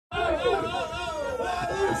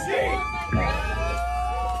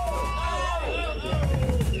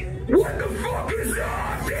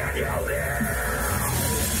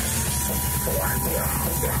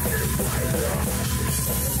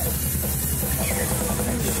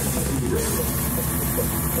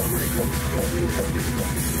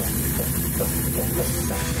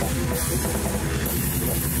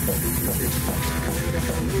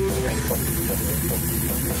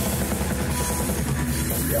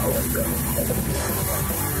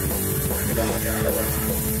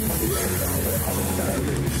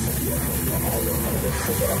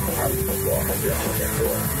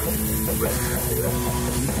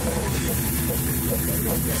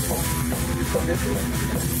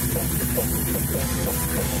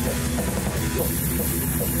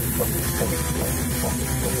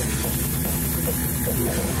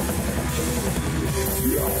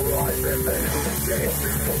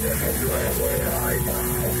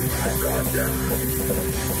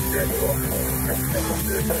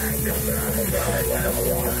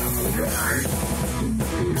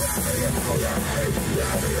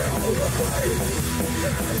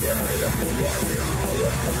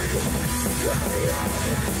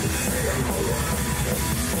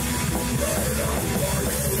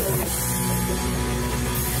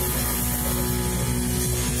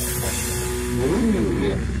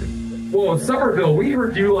Whoa, Summerville, we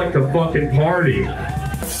heard you like to fucking party.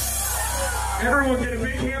 Everyone get a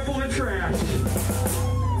big handful of trash.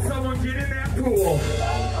 Someone get in that pool.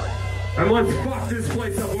 And let's fuck this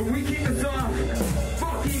place up. When we keep this off,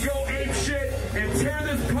 fucking go ape shit and tear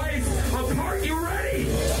this place apart. You ready?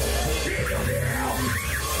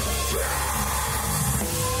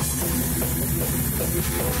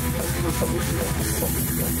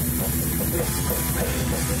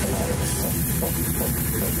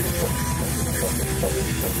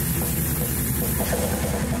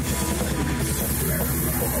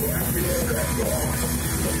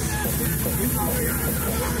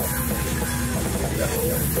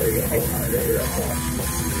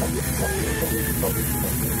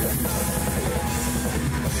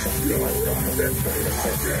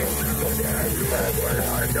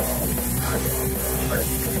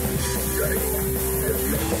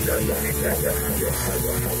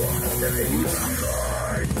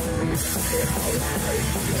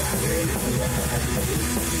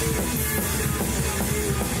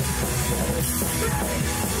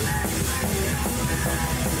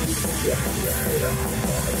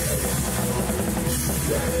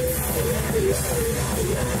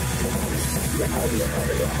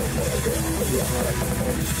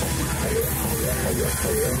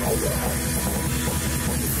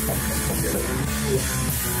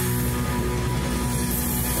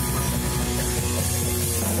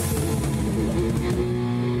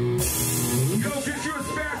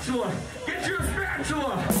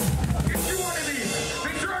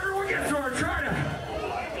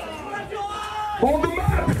 Hold them up!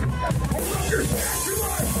 Hold up your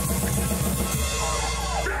spatula!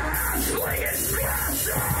 Sling it,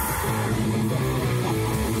 slasher!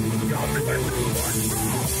 Y'all do it for one.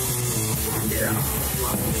 Fuck yeah!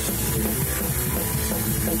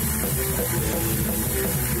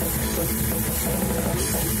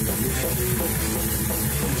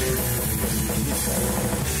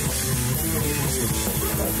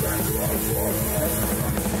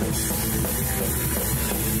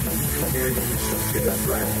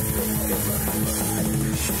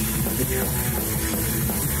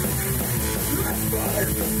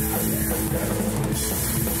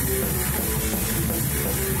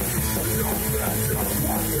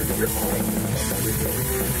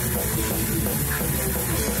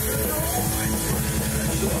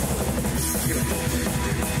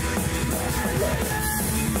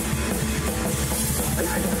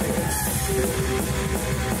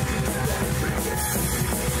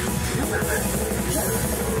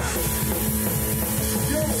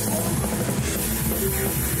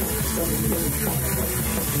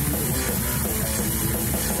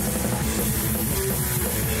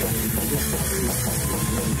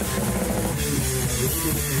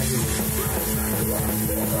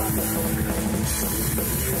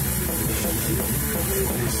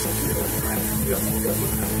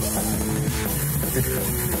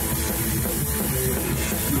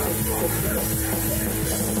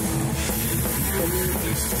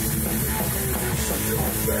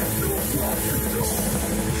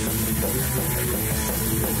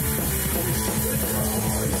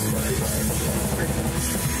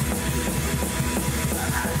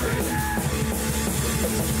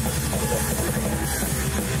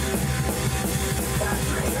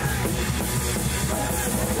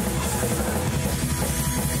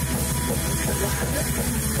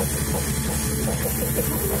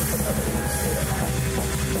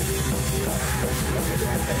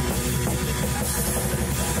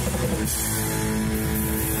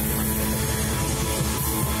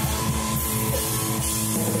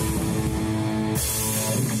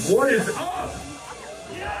 What is up?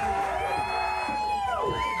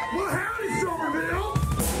 Well, howdy, Summerville.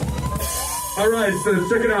 All right, so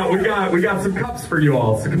check it out. We got some cups for you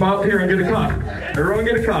all. So come up here and get a cup. Everyone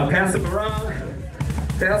get a cup. Pass them around.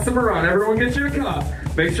 Pass them around. Everyone get you a cup.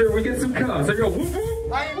 Make sure we get some cups. There you go. Whoop,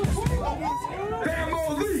 whoop. Family,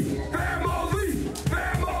 family,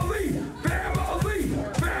 family, family,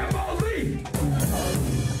 family.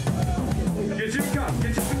 Get you a cup.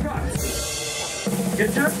 Get you some cups.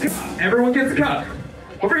 Get your cup. Everyone gets a cup.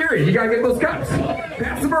 Over here, you gotta get those cups.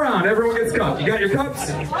 Pass them around. Everyone gets a cup. You got your cups?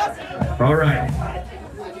 All right.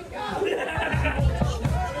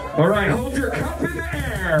 All right, hold your cup in the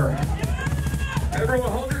air. Everyone,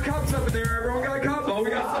 hold your cups up in there. Everyone got a cup? Oh, we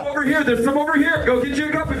got some over here. There's some over here. Go get you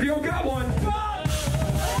a cup if you don't got one.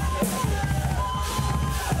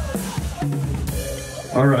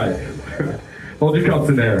 All right. Hold your cups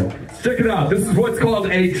in there. Check it out. This is what's called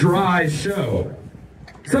a dry show.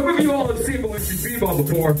 Some of you all have seen Belushi speedball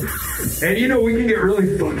before, and you know we can get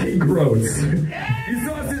really fucking gross. You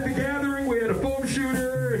saw us at the gathering, we had a foam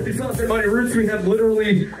shooter. If you saw us at Mighty Roots, we had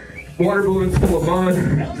literally water balloons full of mud.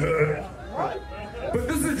 But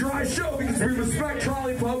this is a dry show because we respect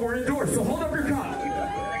Trolley Pub, we're indoors, so hold up your cup.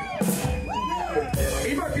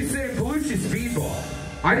 You might be saying, Belushi speedball,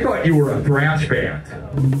 I thought you were a thrash band.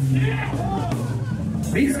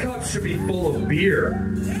 These cups should be full of beer.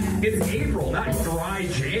 It's April, not dry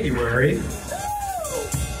January.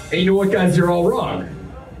 And you know what, guys? You're all wrong.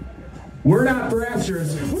 We're not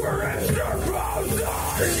Thrashers. We're Hipster.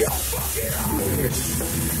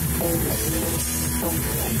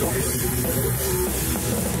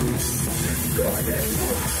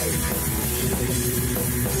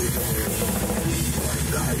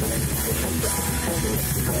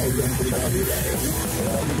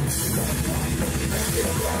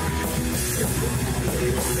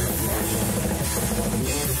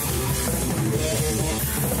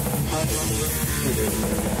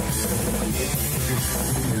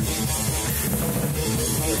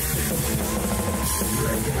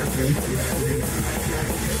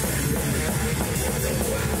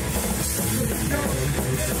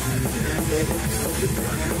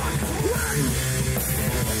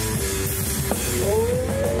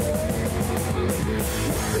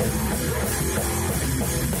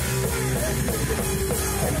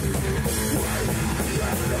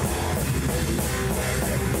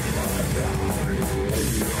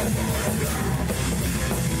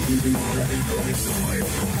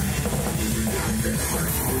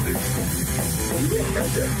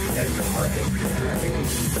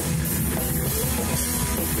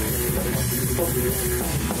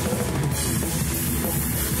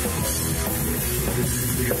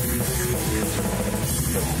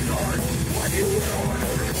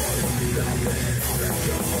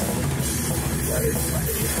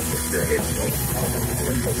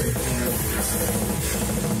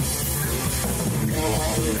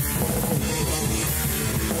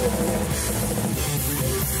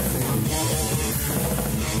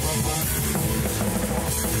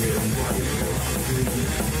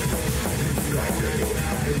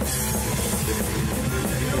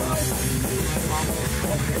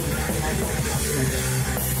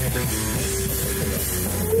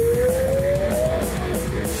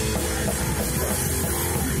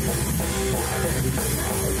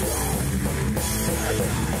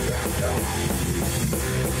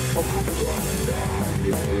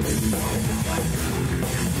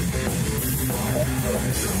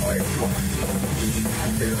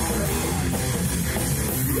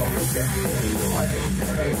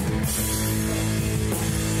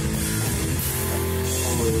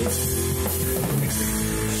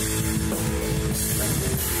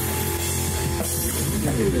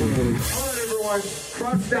 You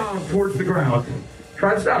crouch down towards the ground.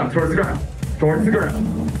 Crouch down towards the ground. Towards the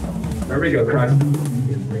ground. There we go, crouch.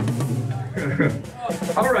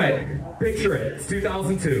 All right, picture it. It's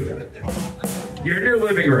 2002. You're in your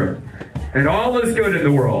living room, and all is good in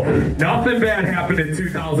the world. Nothing bad happened in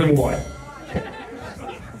 2001.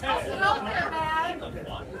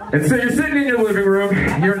 And so you're sitting in your living room,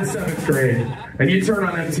 you're in 7th grade, and you turn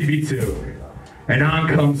on MTV2, and on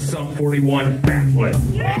comes Sum 41 Backflip.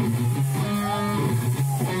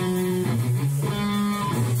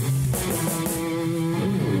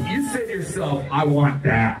 I want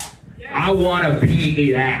that. I want to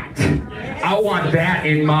be that. I want that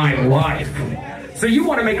in my life. So you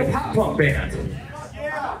want to make a pop punk band.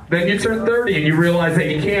 Then you turn 30 and you realize that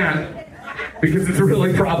you can't because it's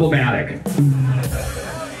really problematic.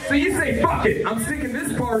 So you say, fuck it, I'm sticking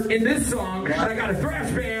this part in this song, and I got a thrash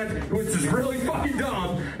band, which is really fucking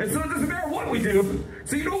dumb, and so it doesn't matter what we do.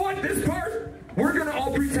 So you know what, this part, we're gonna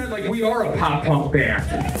all pretend like we are a pop punk band.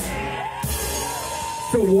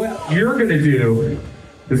 So what you're gonna do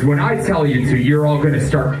is when I tell you to, you're all gonna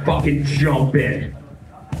start fucking jumping.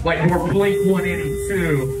 Like we're Blink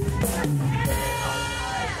 182.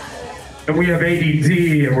 And we have ADD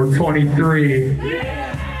and we're 23.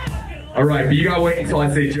 All right, but you gotta wait until I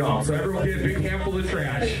say jump. So everyone get a big handful of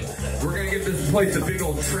trash. We're gonna give this place a big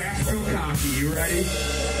old trash bukkake. You ready?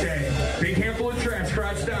 Okay, big handful of trash,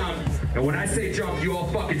 crouch down. And when I say jump, you all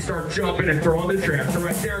fucking start jumping and throwing the trash. All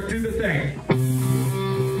right, Derek, do the thing.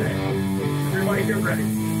 Okay. Everybody get ready.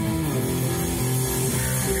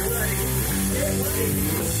 Get ready. Get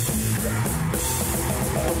ready.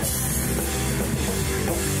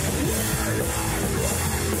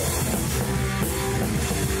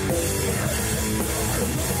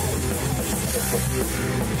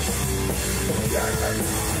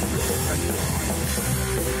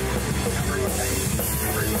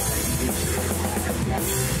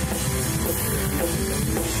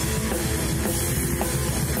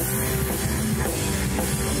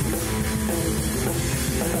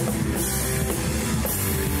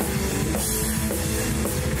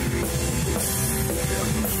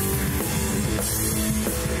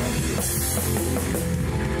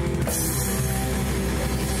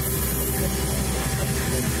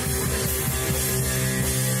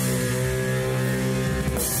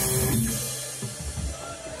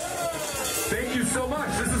 Thank you so much.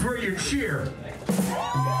 This is where you cheer.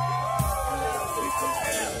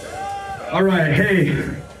 All right, hey,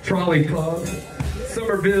 Trolley Pub,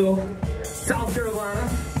 Summerville, South Carolina.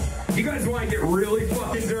 You guys want to get really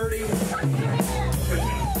fucking dirty?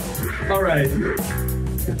 All right,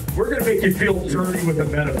 we're gonna make you feel dirty with a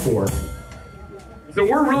metaphor. So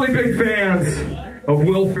we're really big fans of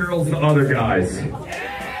Will Ferrell's The Other Guys.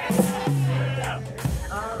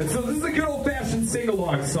 And so this is a good old-fashioned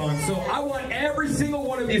sing-along song. So I want every single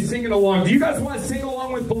one of you singing along. Do you guys want to sing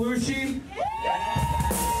along with Belushi?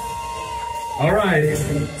 All right.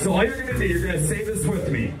 So all you're going to do, you're going to say this with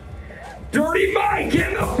me. Dirty Mike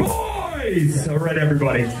and the boys! All right,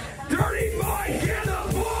 everybody. Dirty Mike and the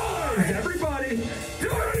boys! Everybody.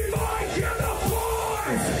 Dirty Mike and the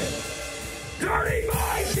boys! Dirty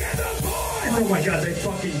Mike and the boys! Oh my God, they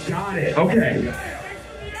fucking got it. Okay.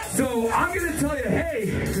 So I'm gonna tell you, hey,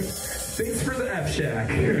 thanks for the F-Shack.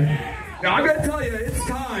 Now I'm gonna tell you, it's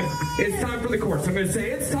time for the chorus. I'm gonna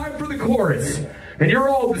say, it's time for the chorus. And you're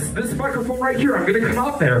all, this microphone right here, I'm gonna come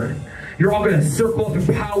out there. You're all gonna circle up and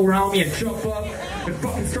pow around me and jump up and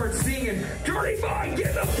fucking start singing, Dirty Mike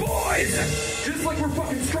and the boys! Just like we're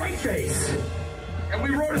fucking Strike Face. And we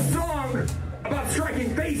wrote a song about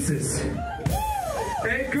striking faces.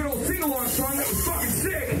 Okay, good old sing-along song that was fucking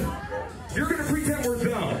sick. You're gonna pretend we're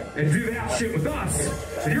dumb and do that shit with us.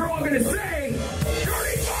 And you're all gonna say,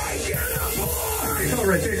 Dirty Mike and the boys! All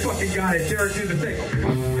right, they fucking got it. Derek, do the thing. I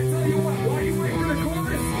tell you what, while you wait for the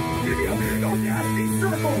chorus, give me a big old nasty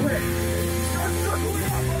circle lick. Start circling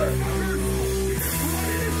up, motherfuckers. Run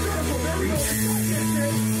in a circle. There we go.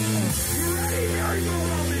 You ready? There we go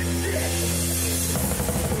around this shit.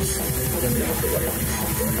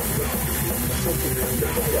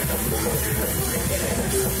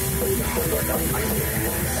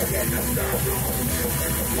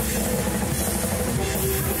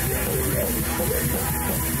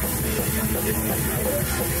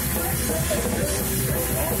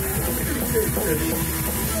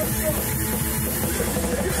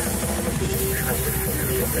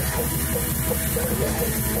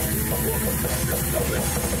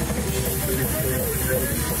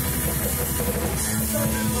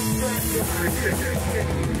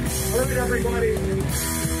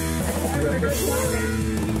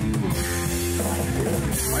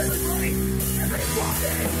 All right, everybody.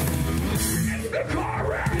 It's the car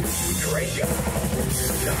wreck. Here we go.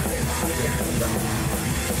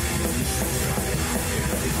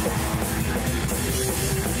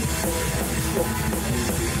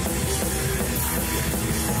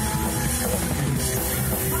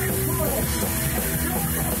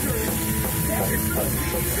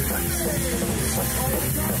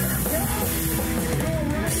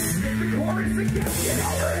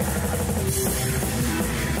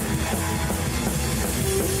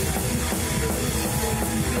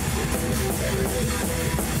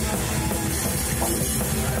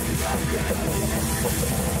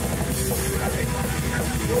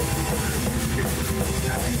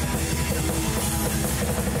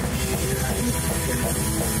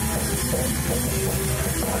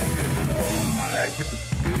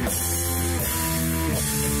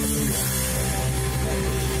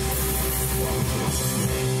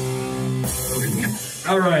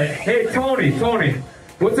 All right. Hey, Tony.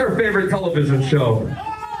 What's our favorite television show?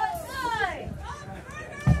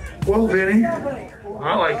 Well, Vinny,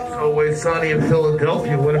 I like It's Always Sunny in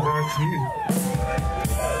Philadelphia. What about you?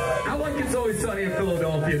 I like It's Always Sunny in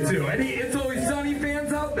Philadelphia too. Any It's Always Sunny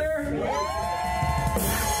fans out there?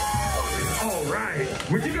 All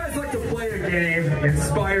right. Would you guys like to play a game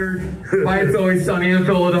inspired by It's Always Sunny in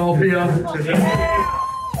Philadelphia?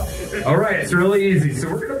 All right, it's really easy. So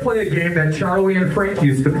we're gonna play a game that Charlie and Frank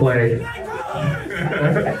used to play.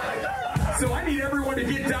 So I need everyone to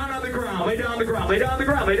get down on the ground, lay down on the ground, lay down on the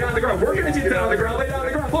ground, lay down on the ground. We're gonna get down on the ground, lay down on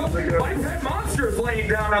the ground. Look, my pet monster is laying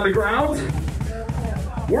down on the ground.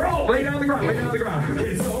 We're all lay down on the ground, lay down on the ground.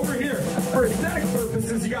 Okay, so over here, for aesthetic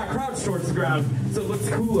purposes, you got crouch towards the ground, so it looks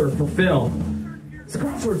cooler for film. So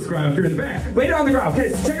crouch towards the ground if you're in the back. Lay down on the ground.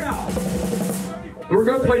 Okay, so check it out. We're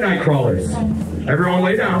gonna play night crawlers. Everyone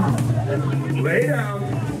lay down. Lay down.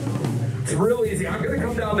 It's real easy. I'm gonna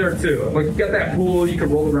come down there too. Like, you got that pool, you can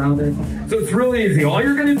roll around it. So it's really easy. All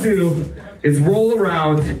you're gonna do is roll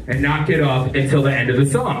around and not get up until the end of the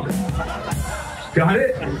song. Got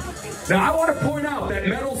it? Now I want to point out that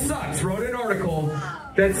Metal Sucks wrote an article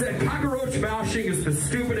that said cockroach mashing is the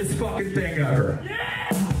stupidest fucking thing ever.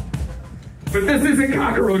 But this isn't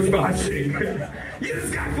cockroach mashing. Yeah,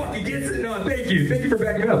 this guy fucking gets it. No, thank you. Thank you for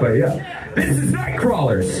backing up, but yeah. This is night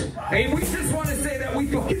crawlers. And we just want to say that we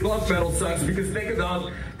fucking love Metal Sucks because thanks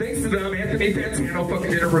to them, Anthony Fantano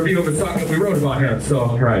fucking did a review of the song that we wrote about him.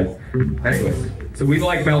 So, right. Anyways, so we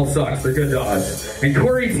like Metal Sucks. They're good to us. And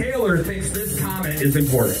Corey Taylor thinks this comment is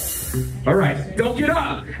important. All right, don't get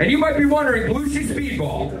up. And you might be wondering, Belushi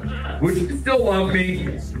Speedball, would you still love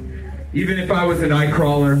me even if I was a night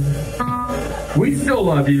crawler? We still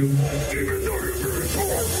love you.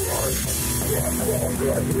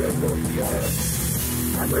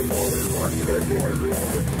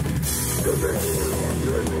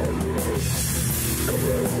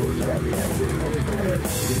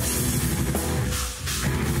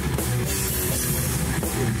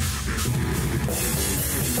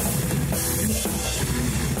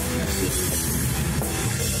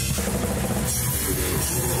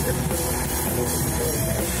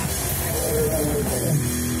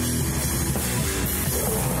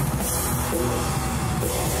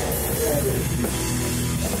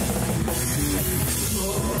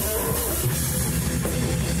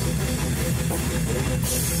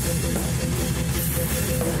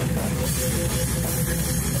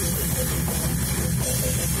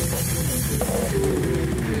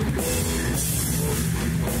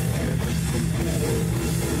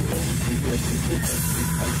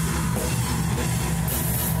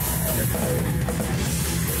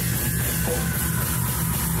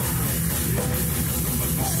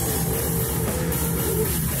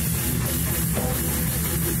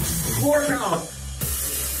 Floor count.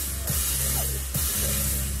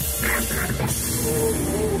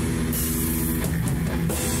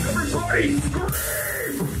 Everybody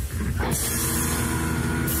scream!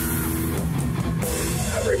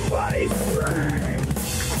 Everybody scream!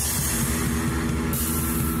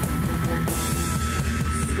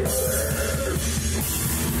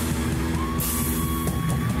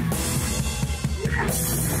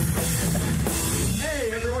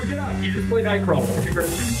 Hey, everyone get up. You just play Nightcrawler.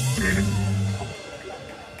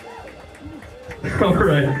 All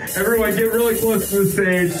right, everyone get really close to the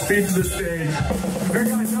stage, speed to the stage.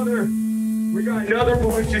 We got another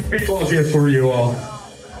Belushi Speedball gift for you all.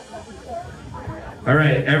 All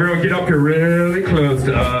right, everyone get up here really close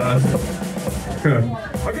to us.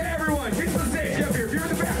 Okay, everyone, get to the stage up here. If you're in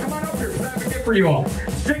the back, come on up here, because I have a gift for you all.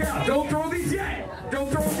 Check it out, don't throw these yet. Don't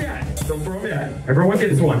throw them yet. Don't throw them yet. Everyone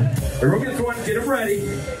gets one. Everyone gets one, get them ready.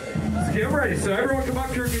 Just get them ready. So everyone come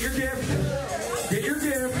up here, get your gift. Get your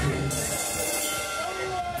gift.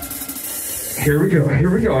 Here we go,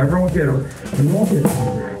 everyone get them.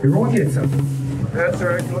 Everyone gets them. That's all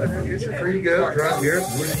right, go ahead and get your free gift right here.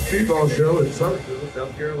 It's the Speedball Show in Summerville,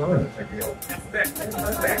 South Carolina.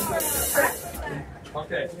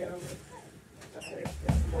 Okay.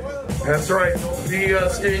 That's right, don't be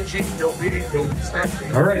stingy, don't be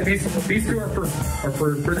stingy. All right, these two are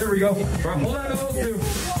for there we go. Hold on to those two.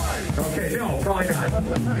 Okay, no, probably not.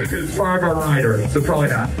 It's part of our rider, so probably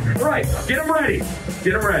not. All right, get them ready.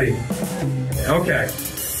 Get them ready. Okay.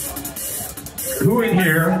 Who in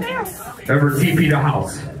here ever TP'd a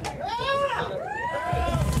house?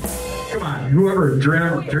 Come on, whoever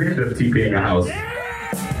dreamed of TPing a house.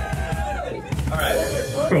 All right.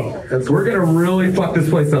 Cool. So we're gonna really fuck this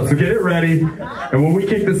place up. So get it ready, and when we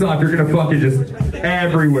kick this off, you're gonna fucking just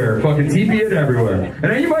everywhere, fucking TP it everywhere. And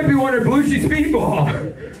then you might be wondering, Belushi Speedball,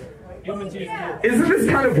 isn't this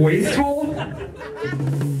kind of wasteful?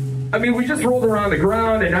 I mean, we just rolled around the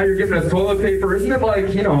ground and now you're giving us toilet paper. Isn't it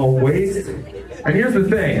like, you know, waste? And here's the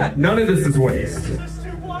thing, none of this is waste.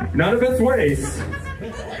 None of it's waste.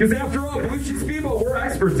 Because after all, Belushi's people, we're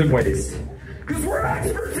experts in waste. Because we're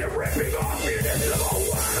experts in ripping off municipal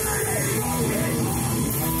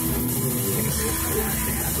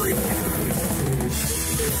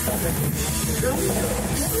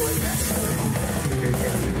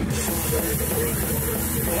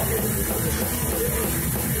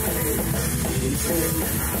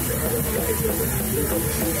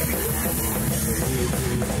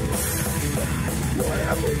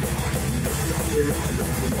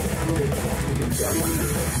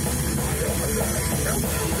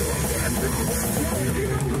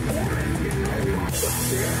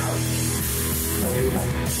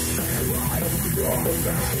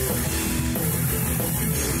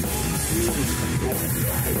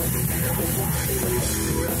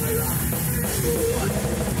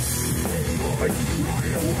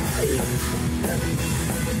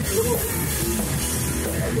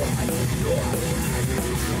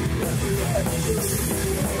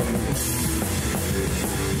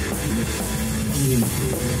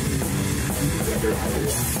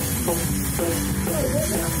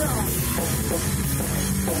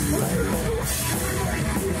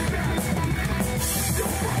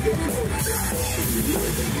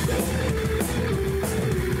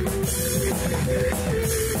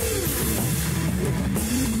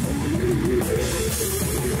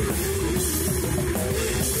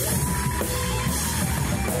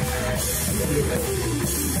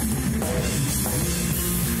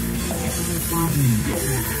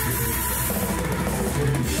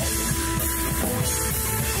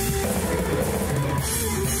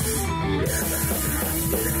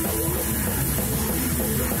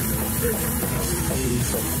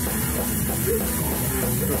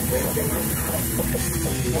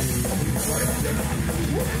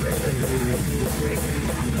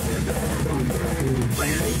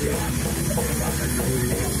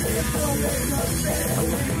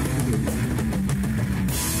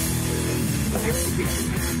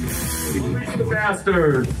the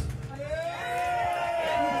bastards.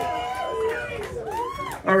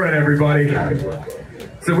 All right, everybody.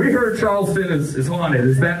 So we heard Charleston is haunted.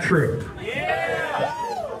 Is that true?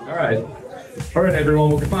 Yeah. All right. All right,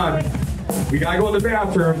 everyone. Well, come on. We gotta go in the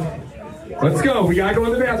bathroom. Let's go. We gotta go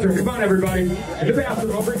in the bathroom. Come on, everybody. In the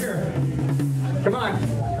bathroom over here. Come on.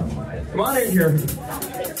 Come on in here.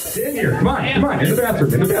 Get in here. Come on. Come on. In the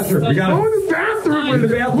bathroom. In the bathroom. We gotta go in the bathroom. We're in the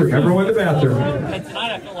bathroom. Everyone in the bathroom.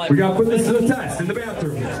 We gotta put this to the test. In the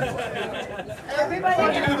bathroom. In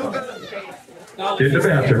the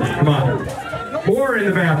bathroom. Come on. More in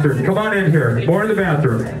the bathroom. Come on in here. More in the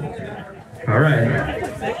bathroom. All right.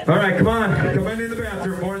 All right. Come on. Come on in the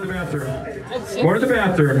bathroom. More in the bathroom. More in the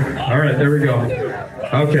bathroom. All right. There we go.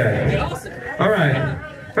 Okay. All right.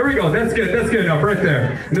 There we go. That's good. That's good enough right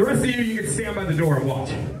there. And the rest of you can stand by the door and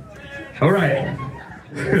watch. All right.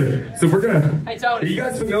 So we're gonna. Are you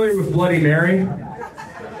guys familiar with Bloody Mary?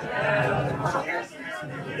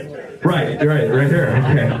 Right here.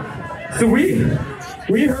 Okay. So we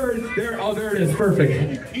heard there. Oh, there it is.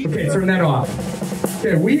 Perfect. Okay, turn that off.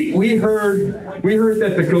 Okay, we heard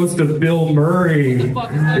that the ghost of Bill Murray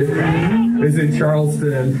is in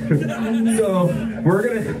Charleston. So we're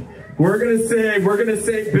gonna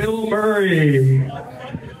say Bill Murray.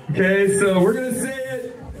 Okay, so we're gonna say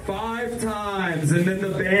it 5 times, and then the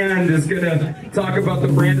band is gonna talk about the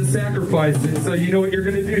brand of sacrifices. So you know what you're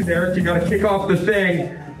gonna do, Derek? You gotta kick off the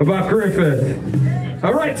thing about Griffith.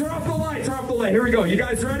 All right, turn off the light. Turn off the light. Here we go. You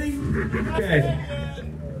guys ready? Okay.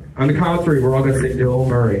 On the count of 3, we're all gonna say Bill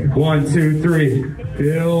Murray. 1, 2, 3.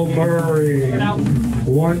 Bill Murray.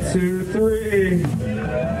 1, 2, 3.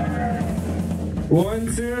 1,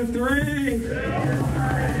 2, 3.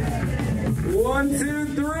 1, 2,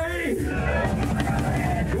 3.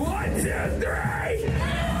 1, 2, 3.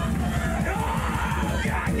 Oh,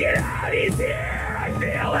 God, get out! He's here! I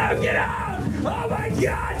feel him! Get out! Oh my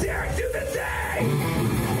God, Derek, do the thing!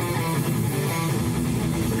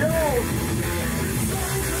 Yo!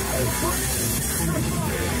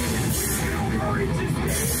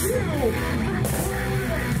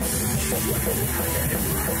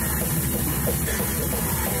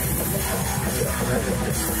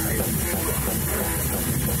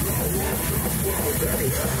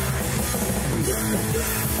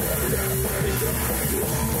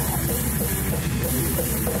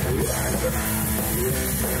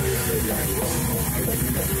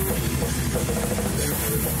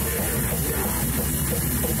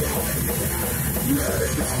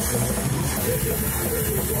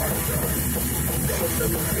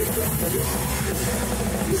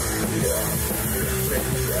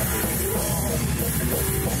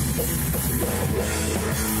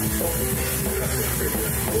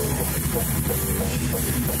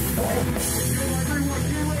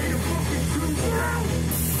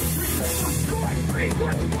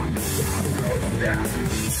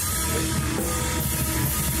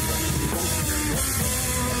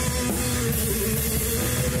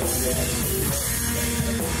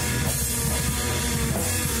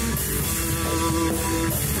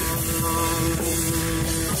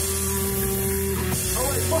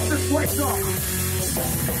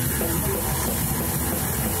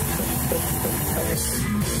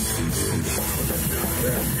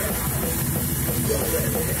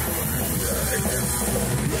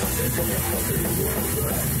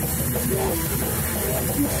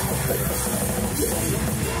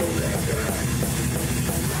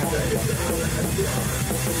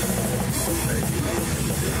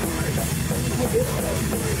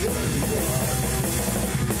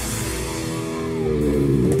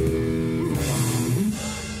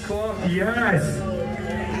 Yes!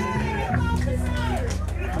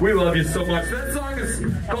 We love you so much. That song is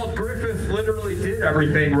called Griffith Literally Did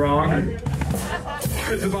Everything Wrong.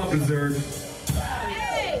 It's about dessert.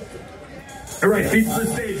 Alright, feet to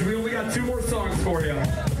the stage. We only got 2 more songs for you.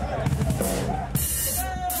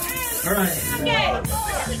 Alright.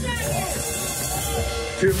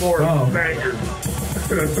 2 more bangers.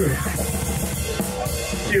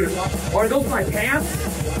 Dude, are those my pants?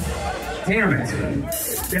 Damn it.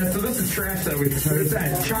 Yeah, so this is trash that we it's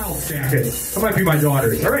that child's jacket. That might be my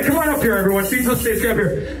daughter's. Alright, come on up here, everyone. Feet to the stage, come up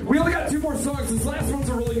here. We only got 2 more songs. This last one's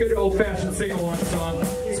a really good old-fashioned sing-along song.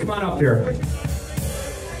 Just come on up here.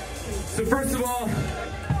 So first of all,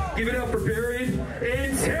 give it up for Buried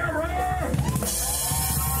in Terror!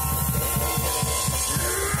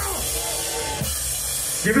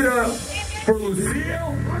 Give it up for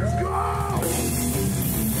Lucille. Let's go!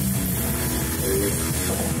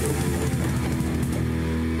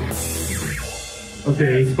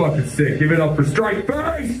 Okay, he's fucking sick. Give it up for Strike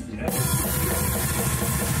Face!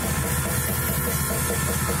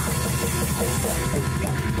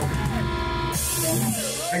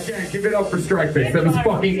 Again, give it up for Strike Face. That was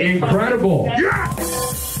fucking incredible. Yeah!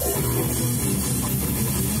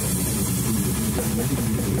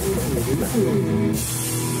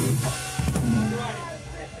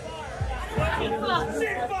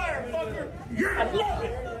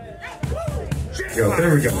 Go,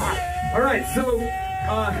 there we go. All right, so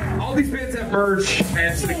all these bands have merch,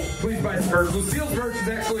 and so please buy some merch. Lucille's merch is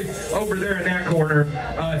actually over there in that corner,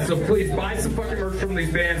 so please buy some fucking merch from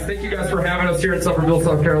these bands. Thank you guys for having us here in Summerville,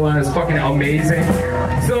 South Carolina. It's fucking amazing.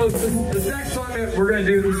 So this next song that we're gonna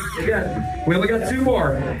do, again, we only got 2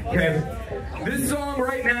 more. Okay, this song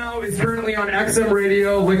right now is currently on XM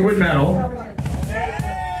Radio, Liquid Metal.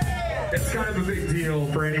 It's kind of a big deal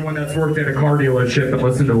for anyone that's worked at a car dealership and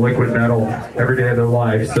listened to Liquid Metal every day of their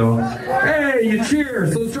life. So, hey, you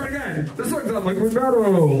cheers. So let's try again. This song's on Liquid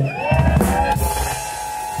Metal.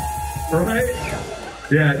 Right?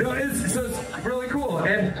 Yeah, no, it's really cool.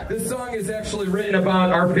 And this song is actually written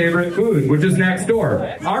about our favorite food, which is next door.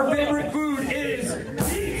 Our favorite food is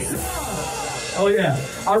pizza. Oh, yeah.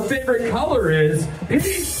 Our favorite color is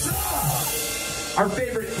pizza. Our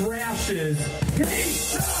favorite thrash is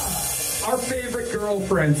pizza. Our favorite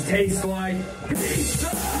girlfriends taste like pizza.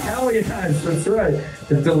 Hell yes, that's right.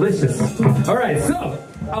 It's delicious. All right, so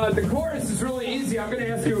the chorus is really easy. I'm going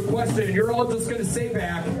to ask you a question, and you're all just going to say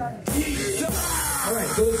back, pizza. All right,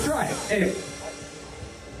 so let's try it. Hey,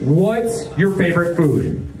 what's your favorite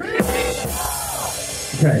food?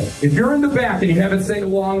 Okay, if you're in the back and you haven't sang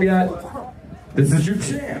along yet, this is your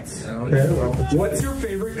chance. Okay, what's your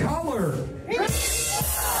favorite color?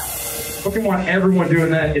 I fucking want everyone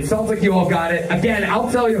doing that. It sounds like you all got it. Again,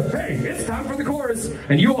 I'll tell you, hey, it's time for the chorus.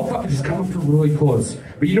 And you all fucking just come up to really close.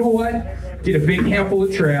 But you know what? Get a big handful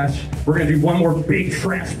of trash. We're going to do one more big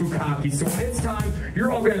trash bukkake. So when it's time,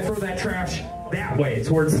 you're all going to throw that trash that way,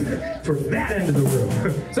 towards that end of the room.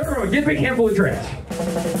 So everyone, get a big handful of trash.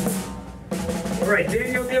 All right,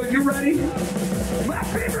 Daniel, you ready? My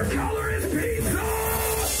favorite color is pizza!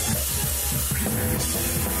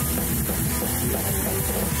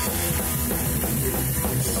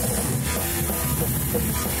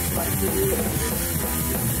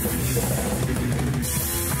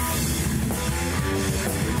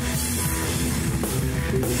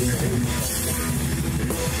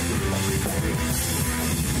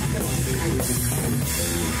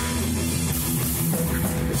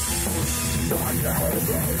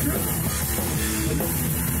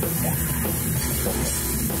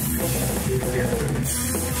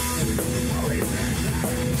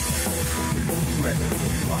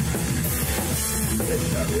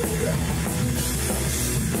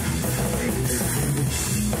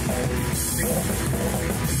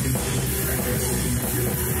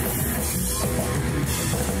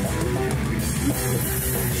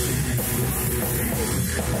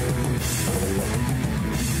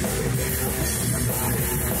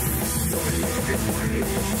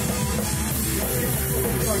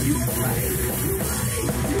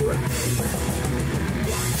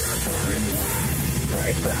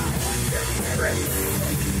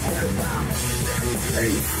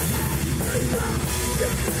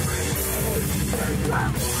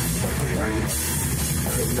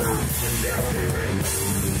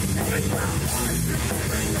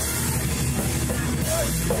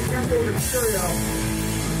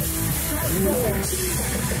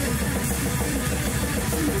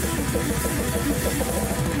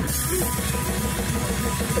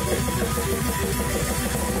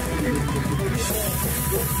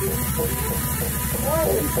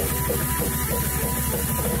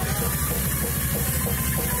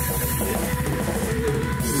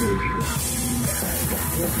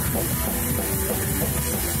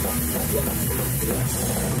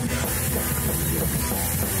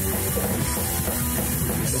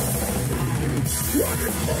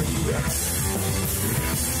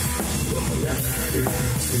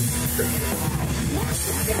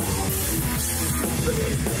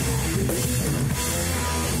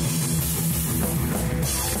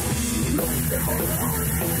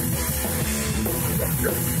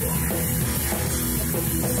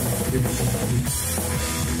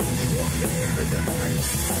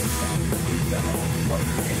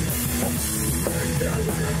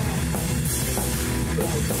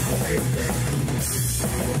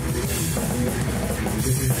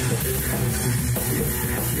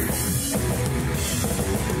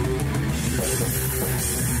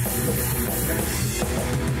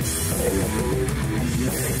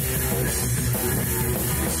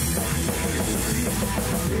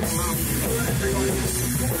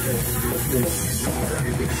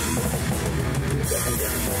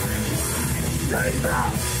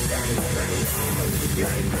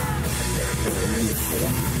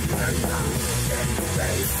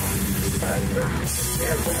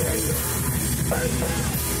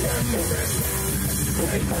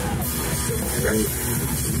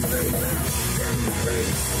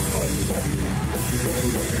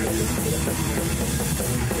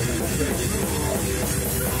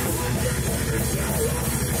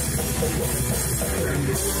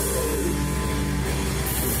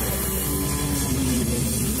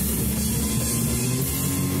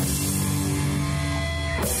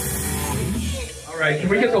 All right, can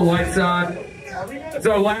we get the lights on? It's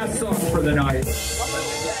our last song for the night.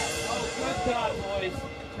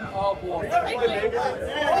 Oh boy.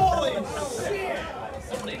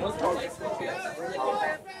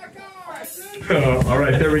 All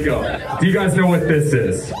right, there we go. Do you guys know what this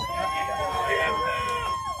is?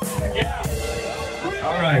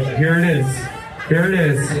 All right, here it is. Here it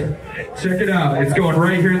is. Check it out. It's going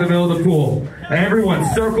right here in the middle of the pool. Everyone,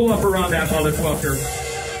 circle up around that motherfucker.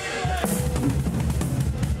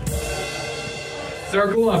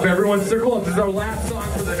 Circle up, everyone, circle up. This is our last song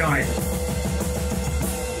for the night.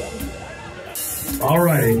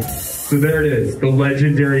 Alrighty, so there it is, the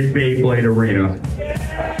legendary Beyblade Arena.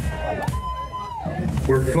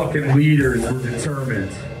 We're fucking leaders, we're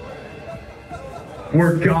determined.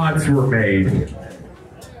 We're gods were made.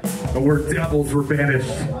 But we're devils were banished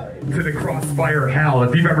to the crossfire hell.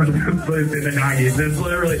 If you've ever lived in the 90s, it's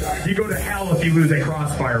literally, you go to hell if you lose a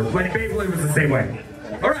crossfire. But Beyblade was the same way.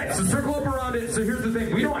 Alright, so circle up around it. So here's the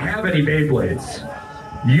thing, we don't have any Beyblades.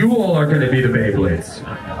 You all are gonna be the Beyblades.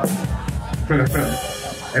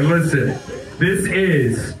 And listen, this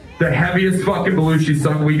is the heaviest fucking Belushi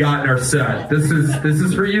song we got in our set. This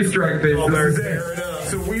is for you, Strike Face. This is it.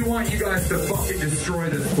 So we want you guys to fucking destroy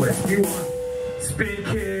this place. We want spin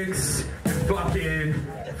kicks, fucking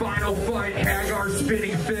final fight, Hagar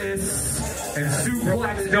spinning fists, and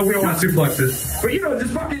suplex. No, we don't want suplexes. But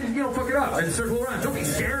just fucking, fuck it up and circle around. Don't be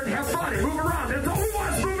scared, have fun and move around. That's all we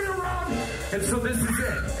want is moving around. And so this is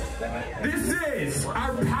it. This is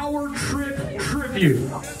our Power Trip tribute.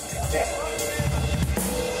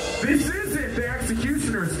 This isn't the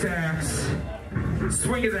Executioner's Tax,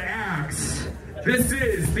 Swing of the Axe. This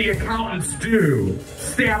is the Accountant's Due,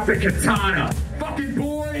 Stab the Katana. Fucking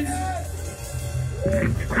boys. Here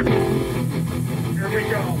we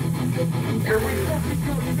go. Here we fucking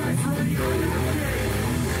go. You guys ready?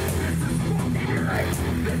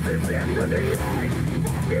 This is the end of the night.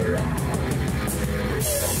 Fuck it up.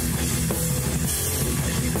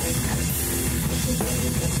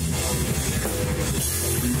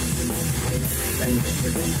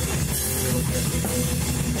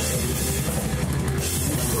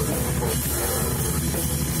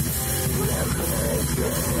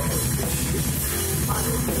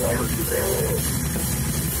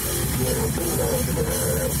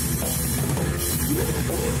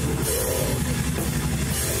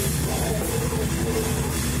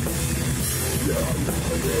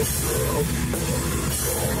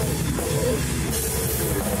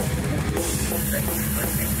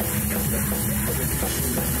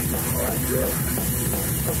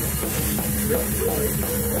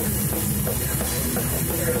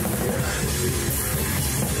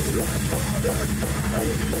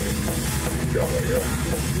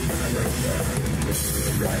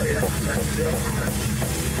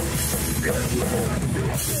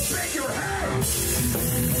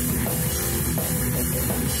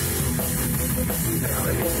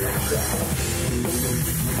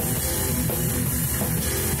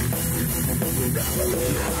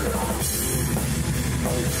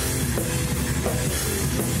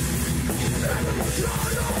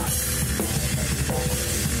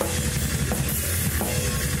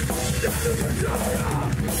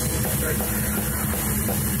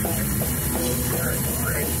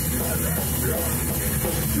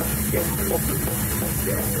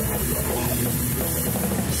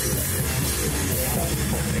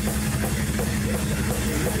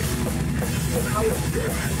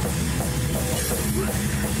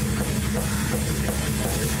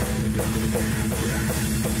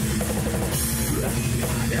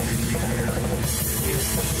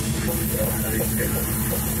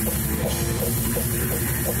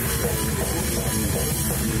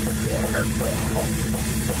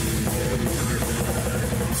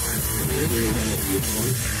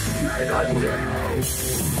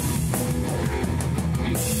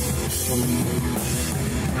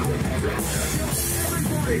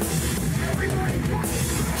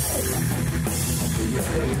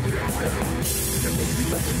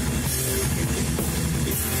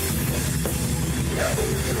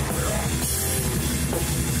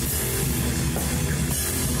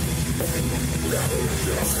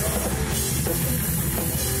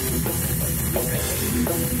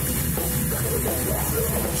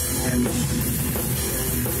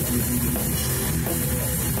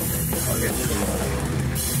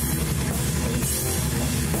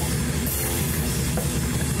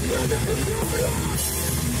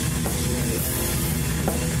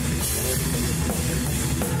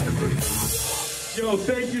 Yo,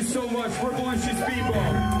 thank you so much. We're Belushi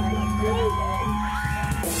Speedball.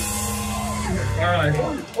 All right.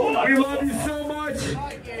 We love you so much.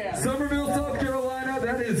 Summerville, South Carolina.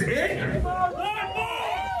 That is it.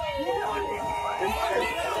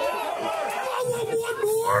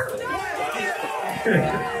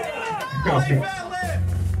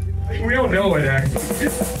 We don't know it actually.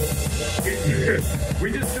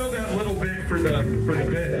 We just know that little bit for the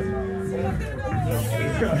bit.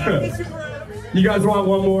 You guys want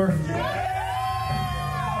one more?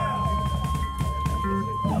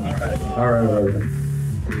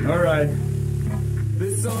 All right.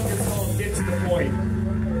 This song is called Get to the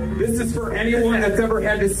Point. This is for anyone that's ever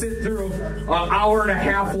had to sit through an hour and a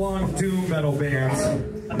half long doom metal bands.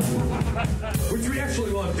 Which we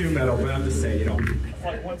actually love doom metal, but I'm just saying, you know.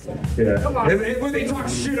 Yeah. When they talk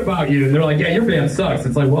shit about you and they're like, yeah, your band sucks.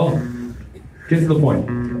 It's like, well, get to the point.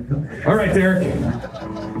 All right, Derek.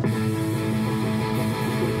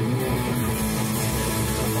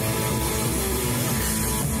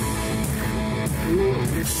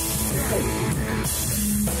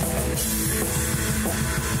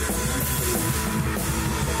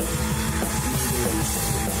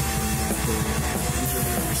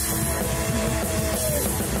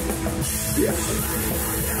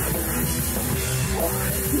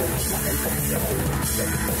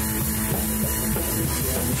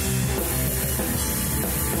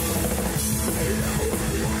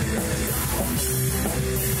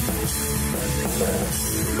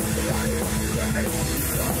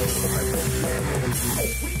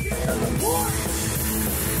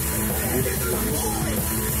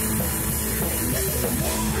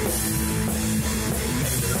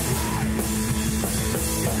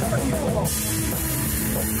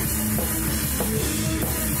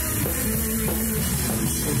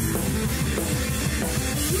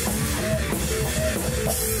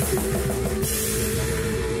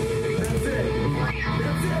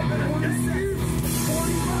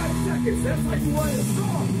 That's like you want a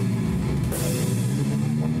song.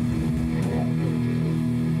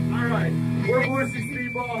 All right, we're Belushi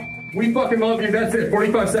Speedball. We fucking love you. That's it.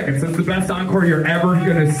 45 seconds. That's the best encore you're ever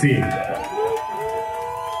gonna see. All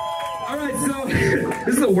right, so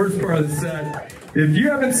This is the worst part of the set. If you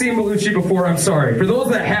haven't seen Belushi before, I'm sorry. For those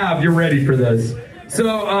that have, you're ready for this.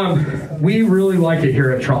 So, we really like it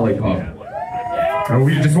here at Trolley Pub. And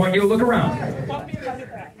we just want you to look around.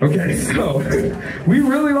 Okay, so, we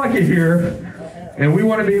really like it here, and we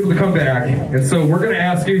want to be able to come back. And so we're going to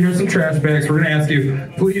ask you, here's some trash bags, we're going to ask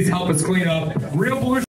you, please help us clean up. Real Belushi.